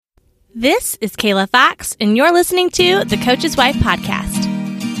This is Kayla Fox, and you're listening to the Coach's Wife Podcast.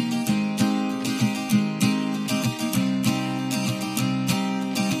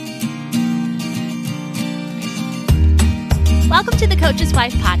 Welcome to the Coach's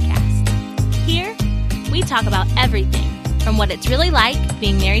Wife Podcast. Here, we talk about everything from what it's really like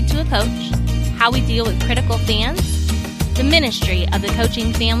being married to a coach, how we deal with critical fans, the ministry of the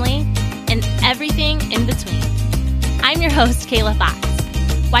coaching family, and everything in between. I'm your host, Kayla Fox,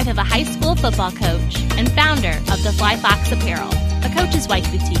 wife of a high school football coach and founder of the Fly Fox Apparel, a coach's wife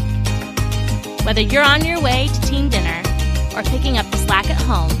boutique. Whether you're on your way to team dinner or picking up the slack at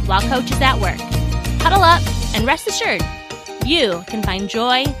home while coach is at work, huddle up and rest assured, you can find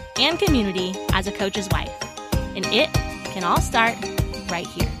joy and community as a coach's wife. And it can all start right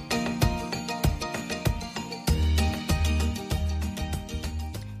here.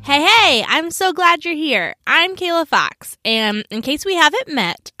 Hey, I'm so glad you're here. I'm Kayla Fox, and in case we haven't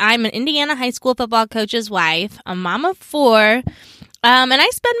met, I'm an Indiana high school football coach's wife, a mom of four, and I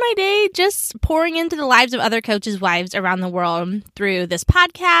spend my day just pouring into the lives of other coaches' wives around the world through this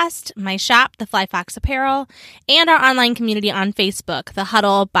podcast, my shop, the Fly Fox Apparel, and our online community on Facebook, the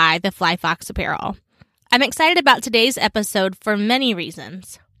Huddle by the Fly Fox Apparel. I'm excited about today's episode for many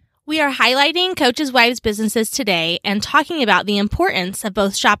reasons. We are highlighting coaches' wives' businesses today and talking about the importance of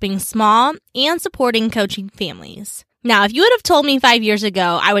both shopping small and supporting coaching families. Now, if you would have told me 5 years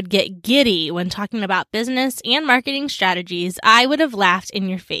ago I would get giddy when talking about business and marketing strategies, I would have laughed in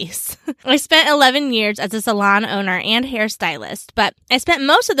your face. I spent 11 years as a salon owner and hairstylist, but I spent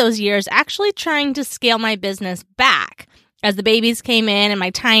most of those years actually trying to scale my business back as the babies came in and my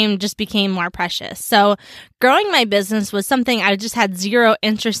time just became more precious. So growing my business was something I just had zero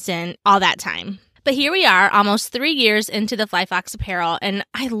interest in all that time. But here we are, almost 3 years into the Fly Fox Apparel, and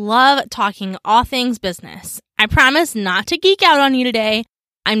I love talking all things business. I promise not to geek out on you today.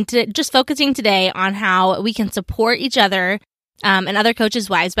 I'm just focusing today on how we can support each other and other coaches'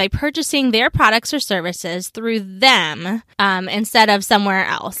 wives by purchasing their products or services through them instead of somewhere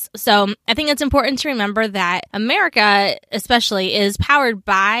else. So I think it's important to remember that America, especially, is powered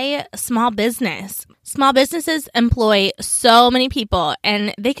by small business. Small businesses employ so many people,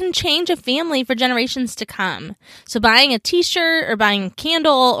 and they can change a family for generations to come. So buying a t-shirt or buying a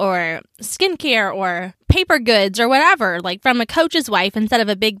candle or skincare or paper goods or whatever, like from a coach's wife instead of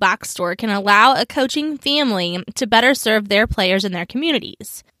a big box store, can allow a coaching family to better serve their players in their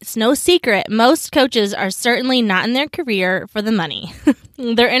communities. It's no secret, most coaches are certainly not in their career for the money.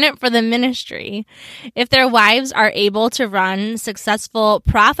 They're in it for the ministry. If their wives are able to run successful,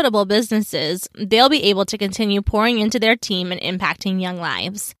 profitable businesses, they'll be able to continue pouring into their team and impacting young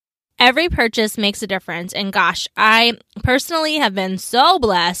lives. Every purchase makes a difference, and gosh, I personally have been so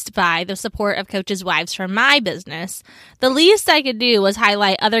blessed by the support of coaches' wives for my business. The least I could do was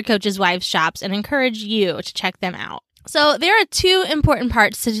highlight other coaches' wives' shops and encourage you to check them out. So there are two important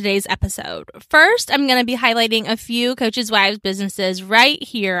parts to today's episode. First, I'm going to be highlighting a few coaches' wives' businesses right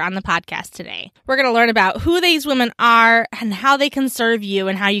here on the podcast today. We're going to learn about who these women are and how they can serve you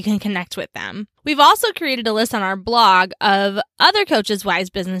and how you can connect with them. We've also created a list on our blog of other coaches'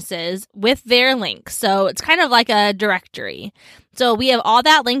 wives' businesses with their links. So it's kind of like a directory. So we have all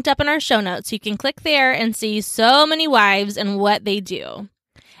that linked up in our show notes. You can click there and see so many wives and what they do.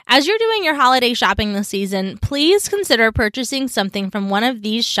 As you're doing your holiday shopping this season, please consider purchasing something from one of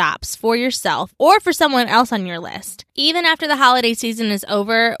these shops for yourself or for someone else on your list. Even after the holiday season is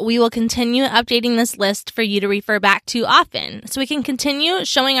over, we will continue updating this list for you to refer back to often, so we can continue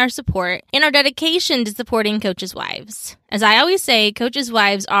showing our support and our dedication to supporting coaches' wives. As I always say, coaches'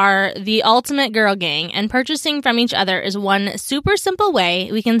 wives are the ultimate girl gang, and purchasing from each other is one super simple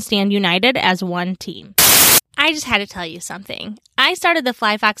way we can stand united as one team. I just had to tell you something. I started the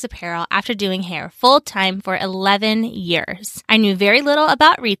Fly Fox Apparel after doing hair full-time for 11 years. I knew very little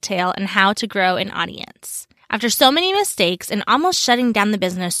about retail and how to grow an audience. After so many mistakes and almost shutting down the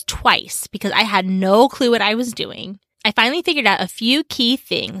business twice because I had no clue what I was doing, I finally figured out a few key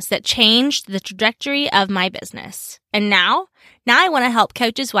things that changed the trajectory of my business. And now I want to help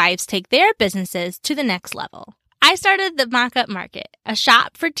coaches' wives take their businesses to the next level. I started the Mock-Up Market, a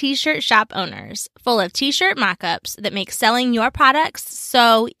shop for t-shirt shop owners, full of t-shirt mock-ups that make selling your products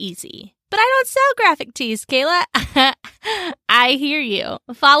so easy. But I don't sell graphic tees, Kayla. I hear you.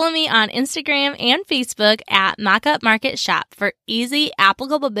 Follow me on Instagram and Facebook at Mock-Up Market Shop for easy,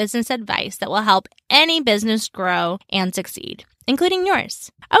 applicable business advice that will help any business grow and succeed, including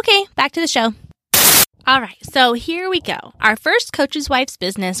yours. Okay, back to the show. All right, so here we go. Our first coach's wife's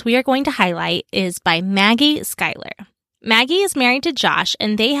business we are going to highlight is by Maggie Schuyler. Maggie is married to Josh,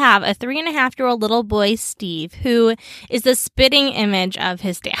 and they have a 3.5-year-old little boy, Steve, who is the spitting image of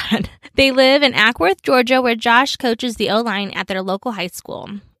his dad. They live in Ackworth, Georgia, where Josh coaches the O-line at their local high school.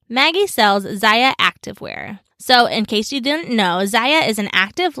 Maggie sells Zaya Activewear. So, in case you didn't know, Zaya is an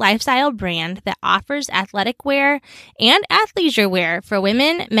active lifestyle brand that offers athletic wear and athleisure wear for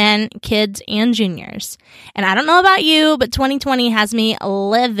women, men, kids, and juniors. And I don't know about you, but 2020 has me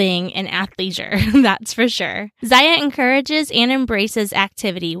living in athleisure, that's for sure. Zaya encourages and embraces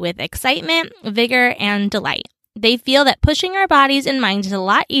activity with excitement, vigor, and delight. They feel that pushing our bodies and minds is a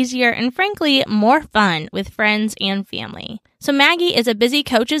lot easier and, frankly, more fun with friends and family. So Maggie is a busy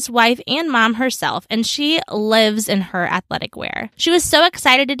coach's wife and mom herself, and she lives in her athletic wear. She was so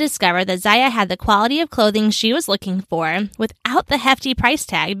excited to discover that Zaya had the quality of clothing she was looking for without the hefty price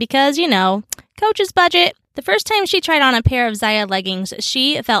tag because, coach's budget. The first time she tried on a pair of Zaya leggings,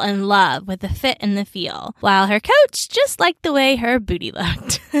 she fell in love with the fit and the feel, while her coach just liked the way her booty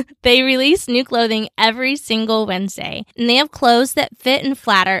looked. They release new clothing every single Wednesday, and they have clothes that fit and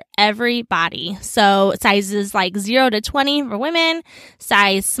flatter every body. So sizes like 0 to 20 for women,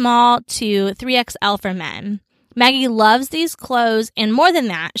 size small to 3XL for men. Maggie loves these clothes, and more than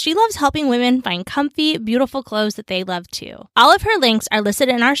that, she loves helping women find comfy, beautiful clothes that they love too. All of her links are listed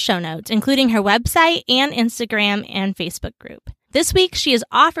in our show notes, including her website and Instagram and Facebook group. This week, she is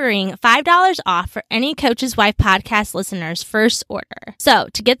offering $5 off for any Coach's Wife podcast listeners' first order. So,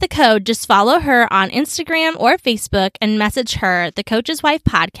 to get the code, just follow her on Instagram or Facebook and message her, the Coach's Wife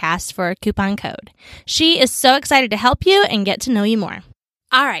podcast, for a coupon code. She is so excited to help you and get to know you more.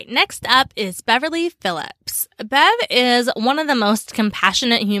 All right, next up is Beverly Phillips. Bev is one of the most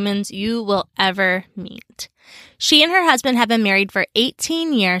compassionate humans you will ever meet. She and her husband have been married for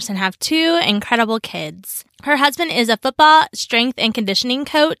 18 years and have 2 incredible kids. Her husband is a football strength and conditioning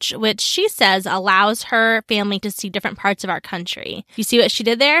coach, which she says allows her family to see different parts of our country. You see what she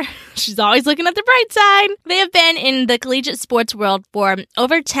did there? She's always looking at the bright side. They have been in the collegiate sports world for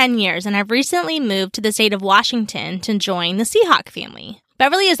over 10 years and have recently moved to the state of Washington to join the Seahawk family.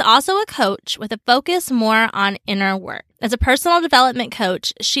 Beverly is also a coach with a focus more on inner work. As a personal development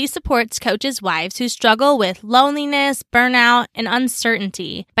coach, she supports coaches' wives who struggle with loneliness, burnout, and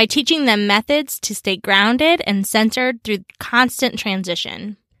uncertainty by teaching them methods to stay grounded and centered through constant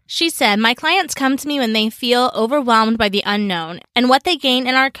transition. She said, "My clients come to me when they feel overwhelmed by the unknown, and what they gain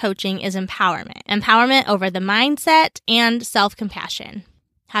in our coaching is empowerment. Empowerment over the mindset and self-compassion."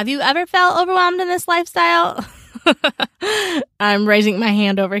 Have you ever felt overwhelmed in this lifestyle? I'm raising my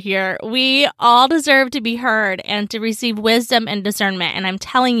hand over here. We all deserve to be heard and to receive wisdom and discernment, and I'm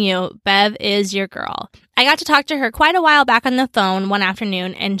telling you, Bev is your girl. I got to talk to her quite a while back on the phone one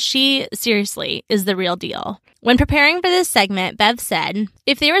afternoon, and she, seriously, is the real deal. When preparing for this segment, Bev said,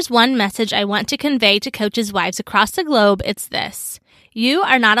 "If there is one message I want to convey to coaches' wives across the globe, it's this. You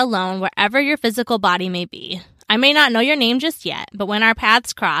are not alone wherever your physical body may be. I may not know your name just yet, but when our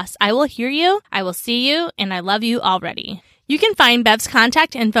paths cross, I will hear you, I will see you, and I love you already." You can find Bev's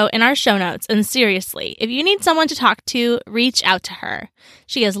contact info in our show notes, and seriously, if you need someone to talk to, reach out to her.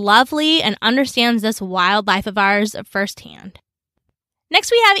 She is lovely and understands this wild life of ours firsthand.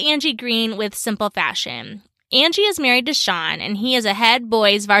 Next, we have Angie Green with Simple Fashion. Angie is married to Sean, and he is a head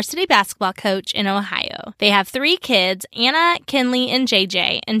boys varsity basketball coach in Ohio. They have 3 kids, Anna, Kinley, and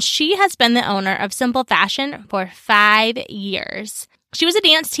JJ, and she has been the owner of Simple Fashion for 5 years. She was a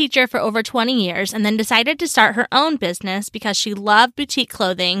dance teacher for over 20 years and then decided to start her own business because she loved boutique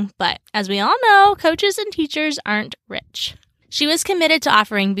clothing, but as we all know, coaches and teachers aren't rich. She was committed to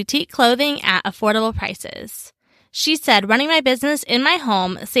offering boutique clothing at affordable prices. She said, "Running my business in my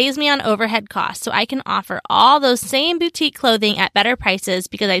home saves me on overhead costs, so I can offer all those same boutique clothing at better prices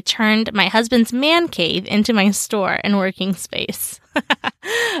because I turned my husband's man cave into my store and working space."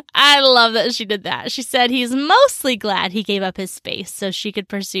 I love that she did that. She said he's mostly glad he gave up his space so she could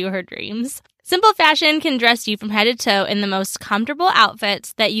pursue her dreams. Simple Fashion can dress you from head to toe in the most comfortable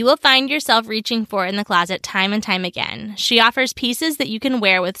outfits that you will find yourself reaching for in the closet time and time again. She offers pieces that you can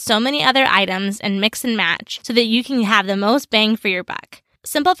wear with so many other items and mix and match so that you can have the most bang for your buck.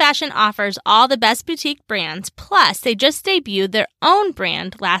 Simple Fashion offers all the best boutique brands, plus they just debuted their own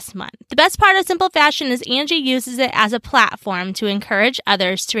brand last month. The best part of Simple Fashion is Angie uses it as a platform to encourage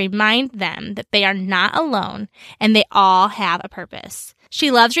others to remind them that they are not alone and they all have a purpose. She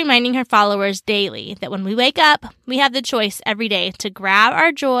loves reminding her followers daily that when we wake up, we have the choice every day to grab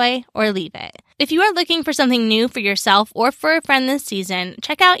our joy or leave it. If you are looking for something new for yourself or for a friend this season,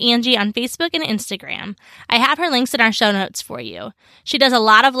 check out Angie on Facebook and Instagram. I have her links in our show notes for you. She does a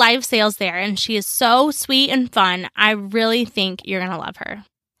lot of live sales there, and she is so sweet and fun. I really think you're going to love her.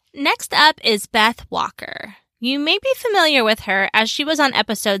 Next up is Beth Walker. You may be familiar with her as she was on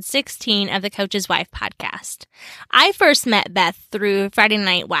episode 16 of the Coach's Wife podcast. I first met Beth through Friday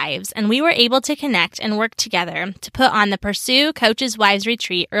Night Wives, and we were able to connect and work together to put on the Pursue Coach's Wives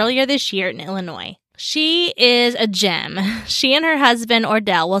retreat earlier this year in Illinois. She is a gem. She and her husband,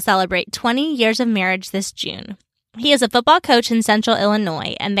 Ordell, will celebrate 20 years of marriage this June. He is a football coach in Central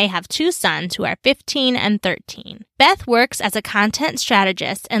Illinois, and they have 2 sons who are 15 and 13. Beth works as a content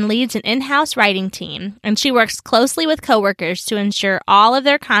strategist and leads an in-house writing team, and she works closely with coworkers to ensure all of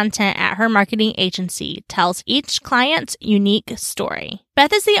their content at her marketing agency tells each client's unique story.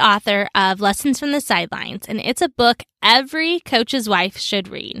 Beth is the author of Lessons from the Sidelines, and it's a book every coach's wife should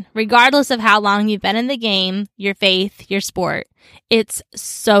read, regardless of how long you've been in the game, your faith, your sport. It's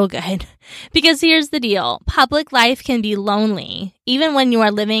so good. Because here's the deal. Public life can be lonely, even when you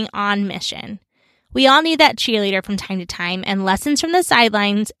are living on mission. We all need that cheerleader from time to time, and Lessons from the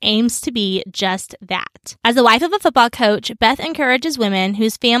Sidelines aims to be just that. As the wife of a football coach, Beth encourages women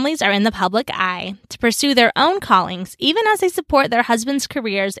whose families are in the public eye to pursue their own callings, even as they support their husbands'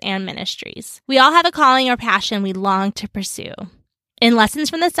 careers and ministries. We all have a calling or passion we long to pursue. In Lessons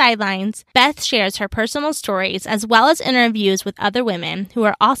from the Sidelines, Beth shares her personal stories as well as interviews with other women who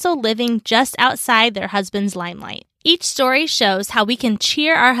are also living just outside their husband's limelight. Each story shows how we can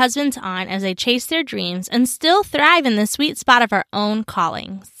cheer our husbands on as they chase their dreams and still thrive in the sweet spot of our own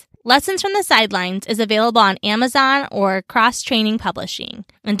callings. Lessons from the Sidelines is available on Amazon or Cross Training Publishing.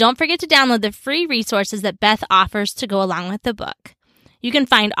 And don't forget to download the free resources that Beth offers to go along with the book. You can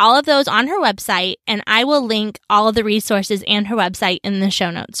find all of those on her website, and I will link all of the resources and her website in the show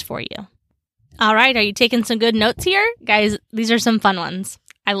notes for you. All right, are you taking some good notes here? Guys, these are some fun ones.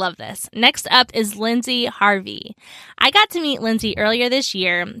 I love this. Next up is Lindsay Harvey. I got to meet Lindsay earlier this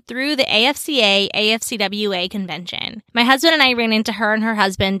year through the AFCA-AFCWA convention. My husband and I ran into her and her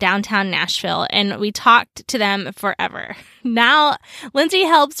husband downtown Nashville, and we talked to them forever. Now, Lindsay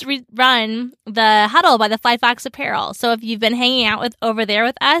helps run the Huddle by the Fly Fox Apparel. So if you've been hanging out over there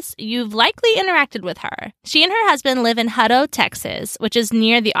with us, you've likely interacted with her. She and her husband live in Hutto, Texas, which is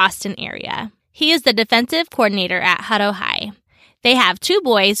near the Austin area. He is the defensive coordinator at Hutto High. They have 2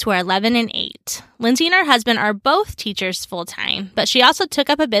 boys who are 11 and 8. Lindsay and her husband are both teachers full-time, but she also took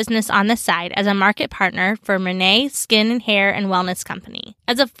up a business on the side as a market partner for Renee Skin and Hair and Wellness Company.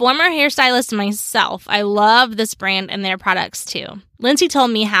 As a former hairstylist myself, I love this brand and their products too. Lindsay told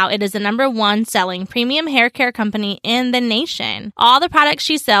me how it is the #1 selling premium hair care company in the nation. All the products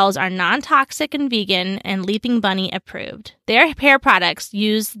she sells are non-toxic and vegan and Leaping Bunny approved. Their hair products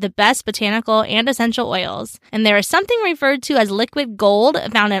use the best botanical and essential oils, and there is something referred to as liquid gold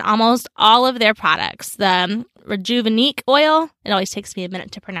found in almost all of their products. The Rejuvenique oil, it always takes me a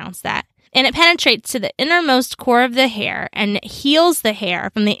minute to pronounce that. And it penetrates to the innermost core of the hair and heals the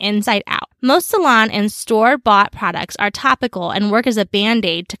hair from the inside out. Most salon and store-bought products are topical and work as a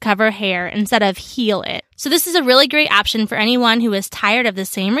Band-Aid to cover hair instead of heal it. So this is a really great option for anyone who is tired of the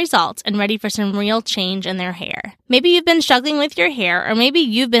same results and ready for some real change in their hair. Maybe you've been struggling with your hair, or maybe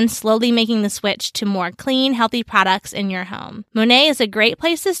you've been slowly making the switch to more clean, healthy products in your home. Monet is a great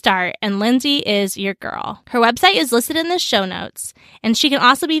place to start, and Lindsay is your girl. Her website is listed in the show notes, and she can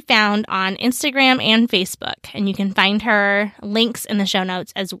also be found on Instagram and Facebook, and you can find her links in the show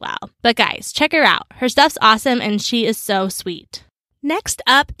notes as well. But guys, check her out. Her stuff's awesome, and she is so sweet. Next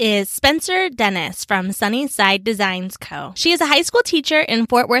up is Spencer Dennis from Sunnyside Designs Co. She is a high school teacher in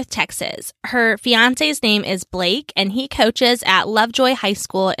Fort Worth, Texas. Her fiance's name is Blake, and he coaches at Lovejoy High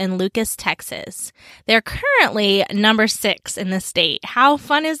School in Lucas, Texas. They're currently number 6 in the state. How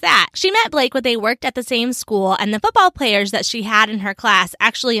fun is that? She met Blake when they worked at the same school, and the football players that she had in her class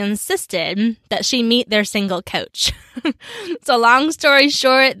actually insisted that she meet their single coach. So long story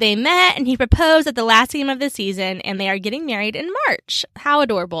short, they met, and he proposed at the last game of the season, and they are getting married in March. How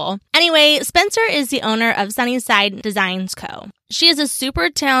adorable. Anyway, Spencer is the owner of Sunnyside Designs Co. She is a super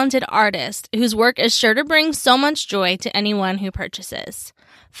talented artist whose work is sure to bring so much joy to anyone who purchases.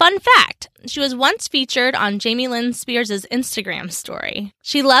 Fun fact, she was once featured on Jamie Lynn Spears' Instagram story.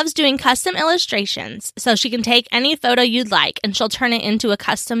 She loves doing custom illustrations, so she can take any photo you'd like and she'll turn it into a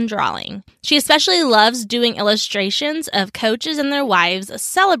custom drawing. She especially loves doing illustrations of coaches and their wives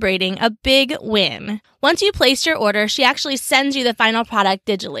celebrating a big win. Once you place your order, she actually sends you the final product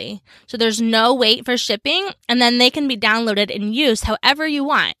digitally. So there's no wait for shipping, and then they can be downloaded and used however you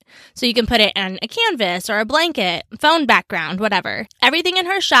want. So you can put it on a canvas or a blanket, phone background, whatever. Everything in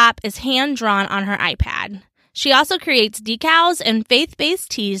her shop is hand-drawn on her iPad. She also creates decals and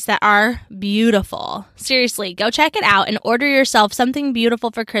faith-based tees that are beautiful. Seriously, go check it out and order yourself something beautiful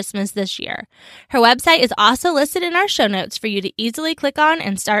for Christmas this year. Her website is also listed in our show notes for you to easily click on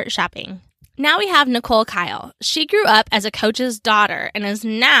and start shopping. Now we have Nicole Kyle. She grew up as a coach's daughter and is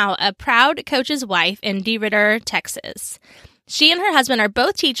now a proud coach's wife in DeRidder, Texas. She and her husband are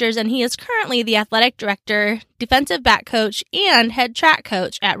both teachers, and he is currently the athletic director, defensive back coach, and head track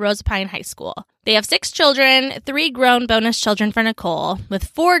coach at Rosapine High School. They have 6 children, 3 grown bonus children for Nicole, with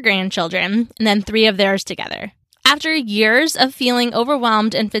 4 grandchildren, and then 3 of theirs together. After years of feeling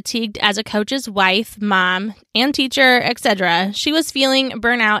overwhelmed and fatigued as a coach's wife, mom, and teacher, etc., she was feeling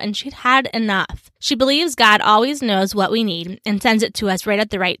burnout and she'd had enough. She believes God always knows what we need and sends it to us right at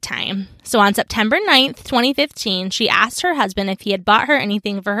the right time. So on September 9th, 2015, she asked her husband if he had bought her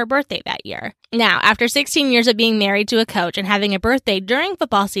anything for her birthday that year. Now, after 16 years of being married to a coach and having a birthday during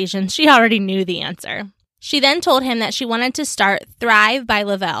football season, she already knew the answer. She then told him that she wanted to start Thrive by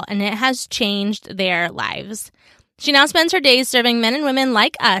Lavelle, and it has changed their lives. She now spends her days serving men and women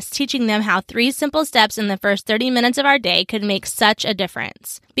like us, teaching them how 3 simple steps in the first 30 minutes of our day could make such a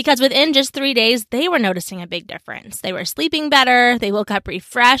difference. Because within just 3 days, they were noticing a big difference. They were sleeping better, they woke up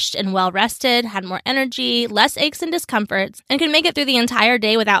refreshed and well-rested, had more energy, less aches and discomforts, and could make it through the entire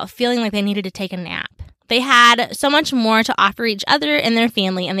day without feeling like they needed to take a nap. They had so much more to offer each other and their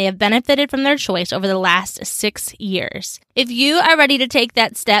family, and they have benefited from their choice over the last 6 years. If you are ready to take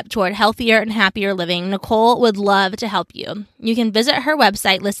that step toward healthier and happier living, Nicole would love to help you. You can visit her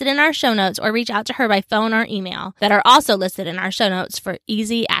website listed in our show notes or reach out to her by phone or email that are also listed in our show notes for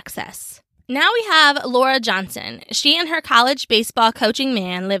easy access. Now we have Laura Johnson. She and her college baseball coaching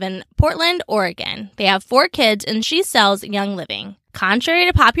man live in Portland, Oregon. They have 4 kids, and she sells Young Living. Contrary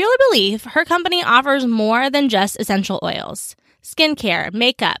to popular belief, her company offers more than just essential oils. Skincare,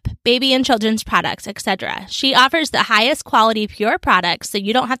 makeup, baby and children's products, etc. She offers the highest quality pure products so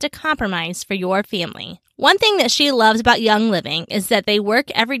you don't have to compromise for your family. One thing that she loves about Young Living is that they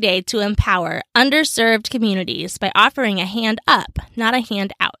work every day to empower underserved communities by offering a hand up, not a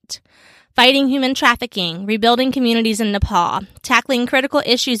hand out. Fighting human trafficking, rebuilding communities in Nepal, tackling critical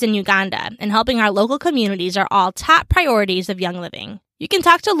issues in Uganda, and helping our local communities are all top priorities of Young Living. You can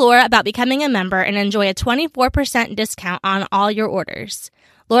talk to Laura about becoming a member and enjoy a 24% discount on all your orders.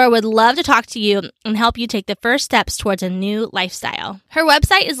 Laura would love to talk to you and help you take the first steps towards a new lifestyle. Her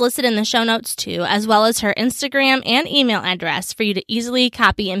website is listed in the show notes too, as well as her Instagram and email address for you to easily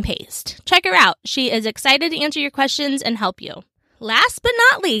copy and paste. Check her out. She is excited to answer your questions and help you. Last but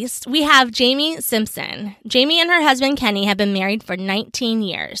not least, we have Jamie Simpson. Jamie and her husband Kenny have been married for 19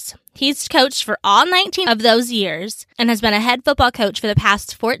 years. He's coached for all 19 of those years and has been a head football coach for the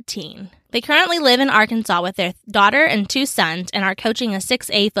past 14. They currently live in Arkansas with their daughter and 2 sons and are coaching a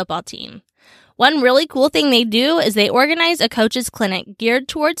 6A football team. One really cool thing they do is they organize a coach's clinic geared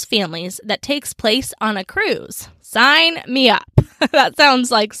towards families that takes place on a cruise. Sign me up. That sounds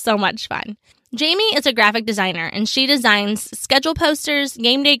like so much fun. Jamie is a graphic designer, and she designs schedule posters,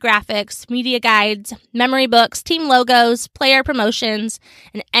 game day graphics, media guides, memory books, team logos, player promotions,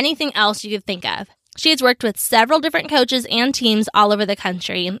 and anything else you could think of. She has worked with several different coaches and teams all over the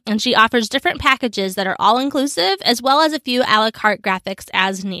country, and she offers different packages that are all-inclusive, as well as a few a la carte graphics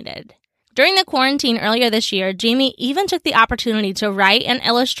as needed. During the quarantine earlier this year, Jamie even took the opportunity to write and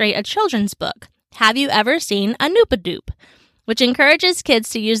illustrate a children's book, Have You Ever Seen a Noopadoop?, which encourages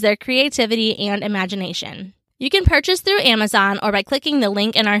kids to use their creativity and imagination. You can purchase through Amazon or by clicking the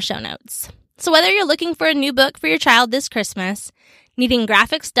link in our show notes. So whether you're looking for a new book for your child this Christmas, needing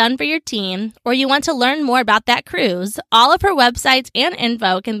graphics done for your team, or you want to learn more about that cruise, all of her websites and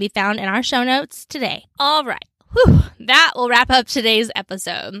info can be found in our show notes today. All right. Whew, that will wrap up today's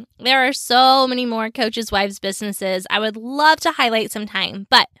episode. There are so many more Coaches' Wives businesses I would love to highlight sometime,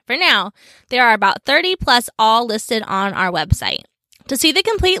 but for now, there are about 30 plus all listed on our website. To see the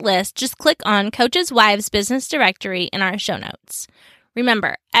complete list, just click on Coaches' Wives Business Directory in our show notes.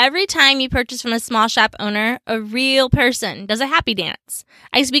 Remember, every time you purchase from a small shop owner, a real person does a happy dance.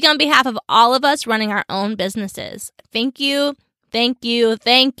 I speak on behalf of all of us running our own businesses. Thank you, thank you,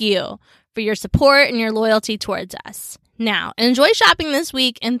 thank you for your support and your loyalty towards us. Now, enjoy shopping this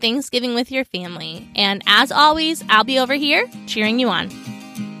week and Thanksgiving with your family. And as always, I'll be over here cheering you on.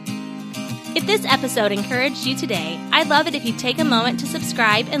 If this episode encouraged you today, I'd love it if you'd take a moment to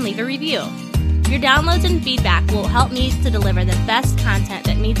subscribe and leave a review. Your downloads and feedback will help me to deliver the best content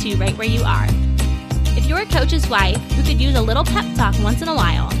that meets you right where you are. If you're a coach's wife who could use a little pep talk once in a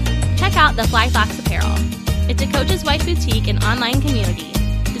while, check out The Fly Fox Apparel. It's a coach's wife boutique and online community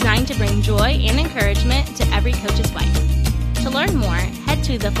designed to bring joy and encouragement to every coach's wife. To learn more, head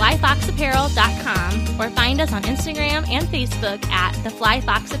to theflyfoxapparel.com or find us on Instagram and Facebook at The Fly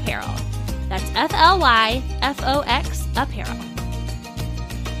Fox Apparel. That's FLYFOX Apparel.